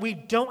 but that we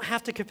don't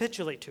have to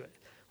capitulate to it.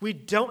 We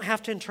don't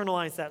have to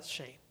internalize that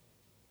shame.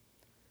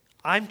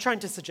 I'm trying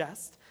to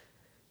suggest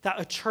that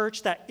a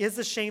church that is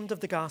ashamed of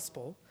the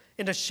gospel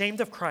and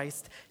ashamed of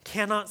Christ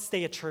cannot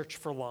stay a church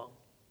for long.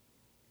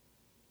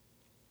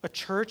 A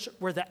church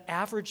where the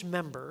average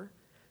member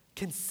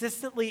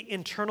consistently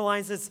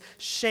internalizes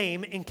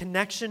shame in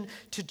connection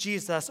to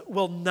Jesus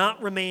will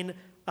not remain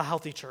a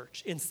healthy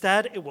church.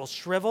 Instead, it will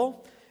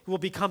shrivel, it will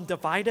become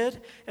divided,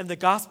 and the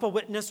gospel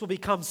witness will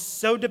become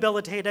so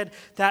debilitated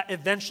that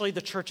eventually the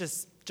church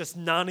is just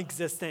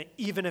non-existent,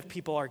 even if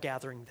people are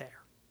gathering there.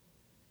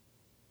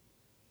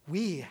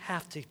 We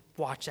have to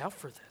watch out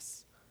for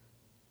this.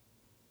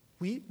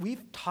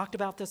 We've talked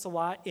about this a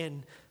lot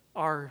in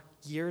our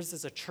years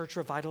as a church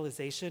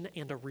revitalization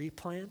and a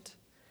replant.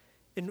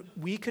 And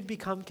we could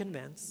become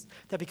convinced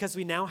that because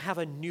we now have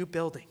a new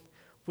building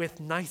with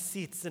nice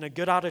seats and a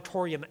good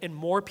auditorium and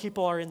more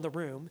people are in the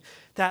room,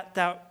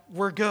 that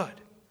we're good.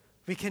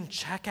 We can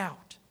check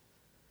out.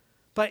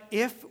 But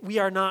if we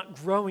are not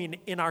growing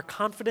in our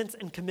confidence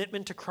and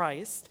commitment to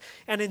Christ,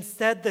 and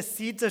instead the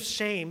seeds of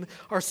shame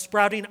are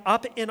sprouting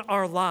up in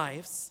our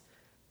lives,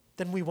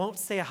 then we won't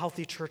stay a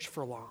healthy church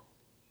for long.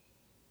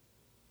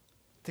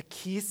 The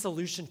key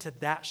solution to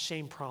that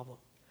shame problem,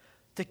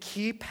 the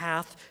key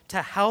path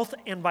to health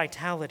and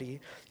vitality,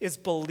 is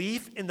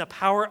belief in the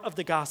power of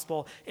the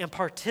gospel and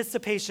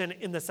participation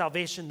in the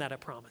salvation that it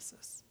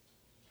promises.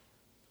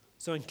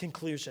 So in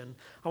conclusion,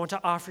 I want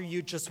to offer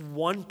you just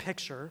one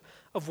picture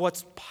of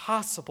what's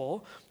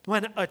possible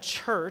when a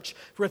church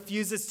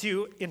refuses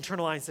to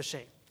internalize the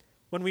shame,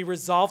 when we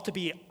resolve to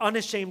be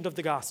unashamed of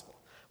the gospel,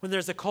 when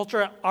there's a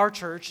culture at our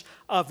church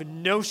of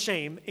no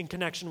shame in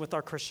connection with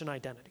our Christian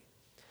identity.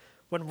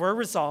 When we're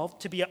resolved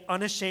to be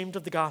unashamed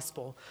of the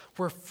gospel,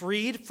 we're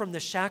freed from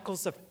the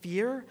shackles of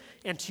fear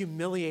and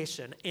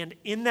humiliation. And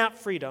in that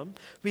freedom,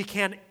 we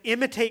can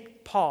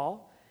imitate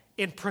Paul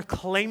in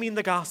proclaiming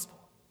the gospel,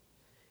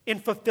 in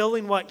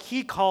fulfilling what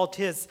he called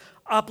his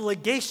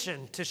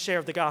obligation to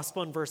share the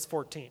gospel in verse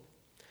 14.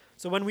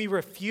 So when we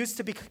refuse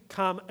to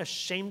become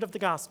ashamed of the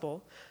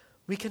gospel,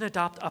 we can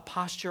adopt a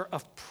posture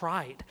of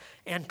pride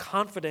and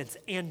confidence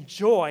and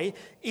joy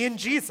in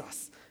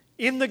Jesus,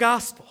 in the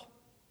gospel.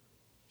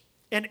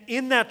 And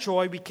in that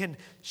joy, we can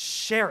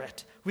share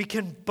it. We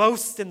can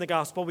boast in the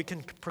gospel. We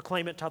can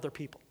proclaim it to other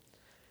people.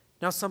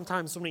 Now,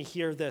 sometimes when we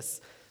hear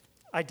this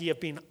idea of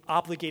being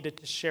obligated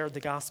to share the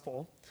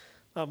gospel,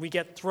 we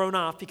get thrown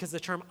off because the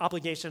term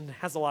obligation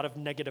has a lot of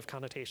negative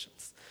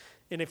connotations.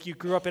 And if you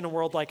grew up in a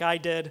world like I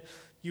did,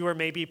 you were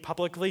maybe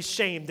publicly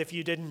shamed if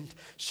you didn't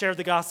share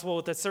the gospel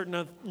with a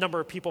certain number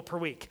of people per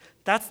week.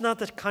 That's not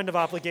the kind of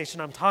obligation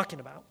I'm talking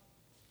about.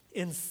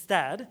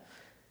 Instead,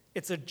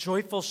 it's a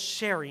joyful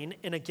sharing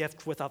in a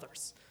gift with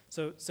others.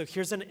 So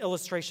here's an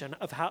illustration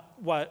of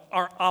what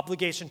our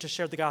obligation to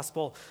share the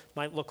gospel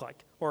might look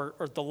like, or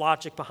the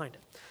logic behind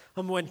it.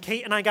 When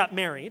Kate and I got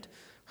married,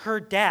 her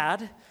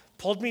dad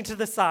pulled me to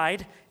the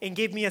side and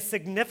gave me a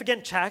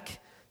significant check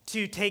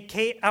to take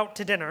Kate out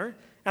to dinner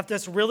at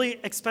this really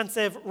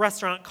expensive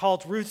restaurant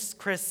called Ruth's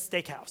Chris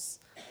Steakhouse.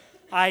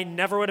 I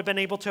never would have been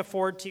able to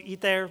afford to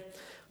eat there,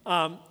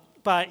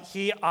 but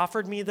he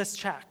offered me this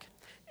check.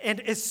 And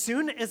as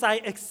soon as I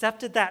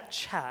accepted that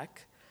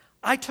check,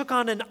 I took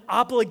on an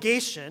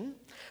obligation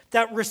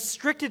that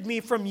restricted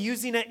me from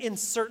using it in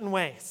certain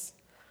ways.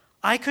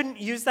 I couldn't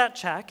use that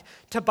check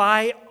to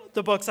buy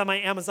the books on my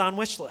Amazon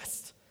wish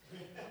list.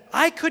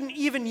 I couldn't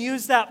even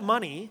use that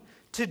money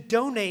to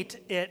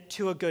donate it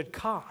to a good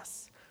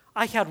cause.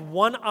 I had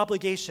one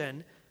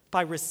obligation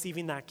by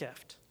receiving that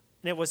gift,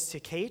 and it was to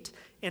Kate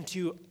and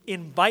to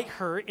invite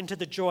her into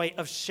the joy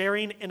of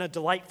sharing in a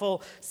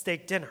delightful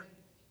steak dinner.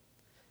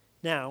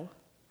 Now,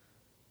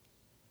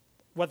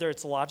 whether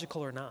it's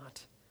logical or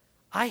not,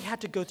 I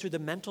had to go through the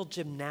mental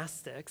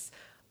gymnastics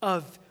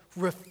of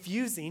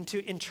refusing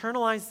to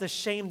internalize the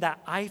shame that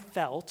I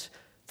felt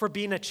for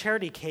being a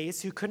charity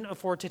case who couldn't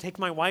afford to take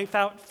my wife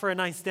out for a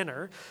nice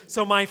dinner.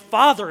 So my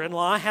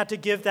father-in-law had to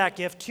give that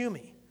gift to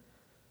me.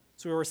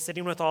 So we were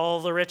sitting with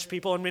all the rich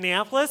people in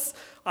Minneapolis.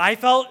 I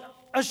felt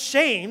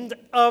ashamed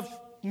of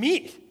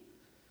me.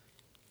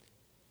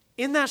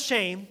 In that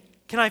shame,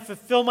 can I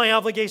fulfill my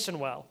obligation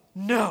well?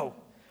 No.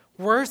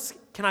 Worse,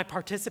 can I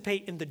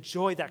participate in the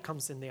joy that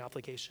comes in the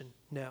obligation?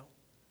 No.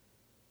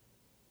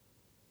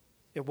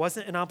 It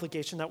wasn't an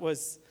obligation that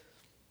was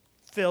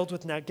filled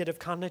with negative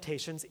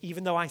connotations,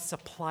 even though I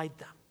supplied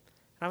them.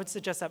 And I would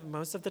suggest that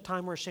most of the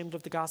time we're ashamed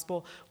of the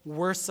gospel,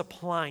 we're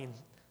supplying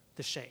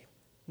the shame.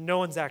 No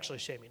one's actually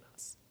shaming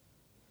us.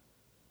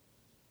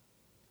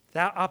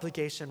 That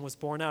obligation was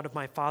born out of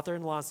my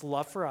father-in-law's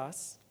love for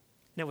us,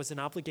 and it was an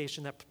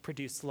obligation that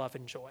produced love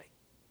and joy.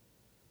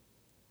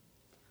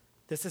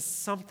 This is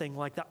something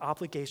like the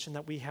obligation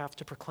that we have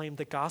to proclaim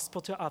the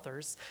gospel to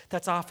others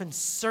that's often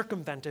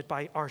circumvented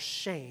by our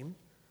shame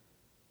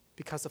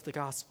because of the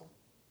gospel.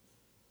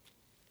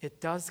 It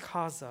does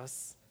cause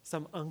us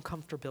some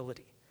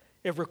uncomfortability.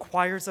 It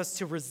requires us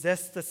to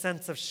resist the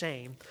sense of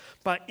shame,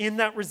 but in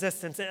that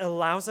resistance, it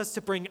allows us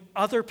to bring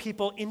other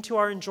people into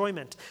our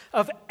enjoyment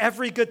of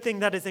every good thing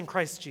that is in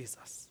Christ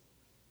Jesus.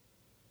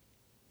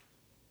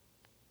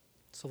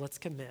 So let's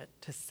commit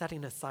to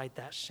setting aside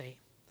that shame.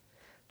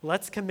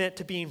 Let's commit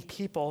to being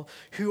people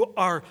who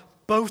are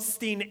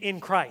boasting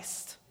in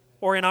Christ,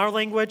 or in our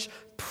language,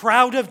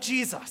 proud of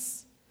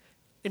Jesus,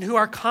 and who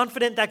are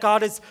confident that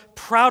God is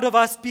proud of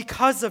us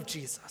because of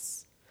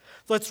Jesus.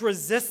 Let's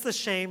resist the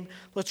shame,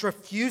 let's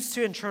refuse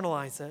to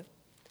internalize it,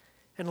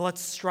 and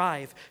let's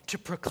strive to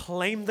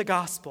proclaim the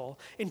gospel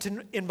and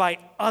to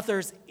invite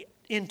others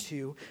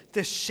into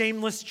the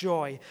shameless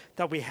joy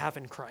that we have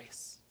in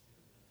Christ.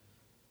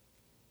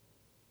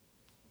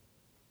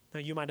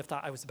 Now, you might have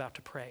thought I was about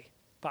to pray,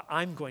 but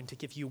I'm going to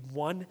give you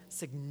one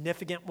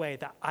significant way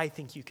that I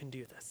think you can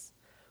do this.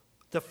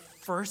 The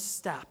first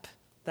step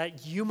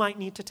that you might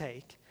need to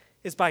take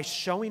is by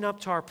showing up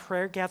to our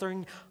prayer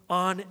gathering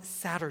on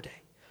Saturday.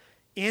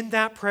 In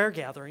that prayer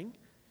gathering,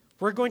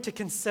 we're going to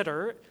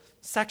consider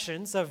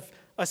sections of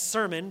a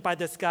sermon by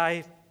this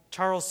guy,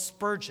 Charles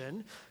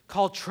Spurgeon,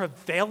 called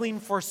Travailing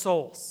for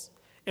Souls.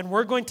 And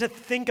we're going to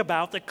think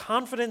about the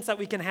confidence that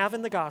we can have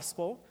in the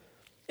gospel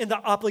and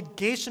the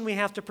obligation we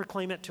have to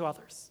proclaim it to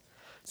others.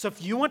 So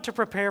if you want to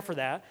prepare for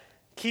that,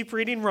 keep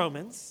reading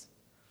Romans,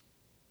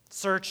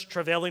 search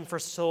Travailing for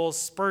Souls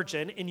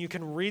Spurgeon, and you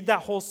can read that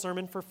whole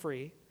sermon for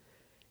free.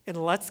 And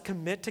let's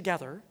commit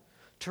together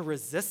to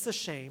resist the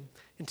shame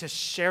and to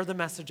share the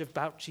message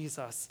about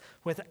Jesus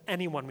with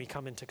anyone we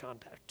come into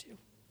contact to.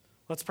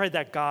 Let's pray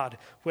that God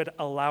would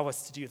allow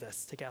us to do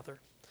this together.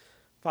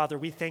 Father,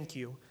 we thank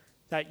you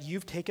that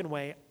you've taken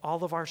away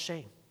all of our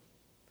shame.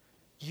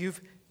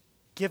 You've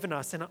given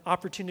us an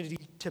opportunity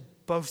to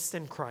boast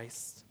in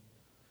Christ.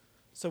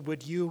 So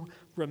would you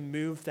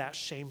remove that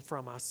shame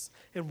from us,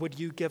 and would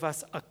you give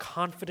us a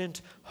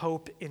confident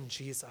hope in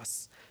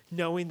Jesus,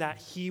 knowing that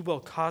he will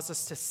cause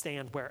us to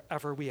stand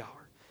wherever we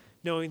are,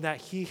 knowing that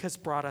he has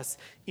brought us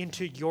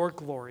into your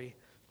glory,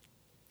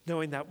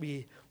 knowing that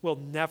we will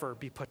never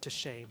be put to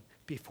shame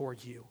before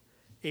you.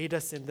 Aid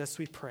us in this,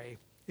 we pray.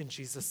 In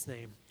Jesus'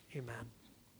 name, amen.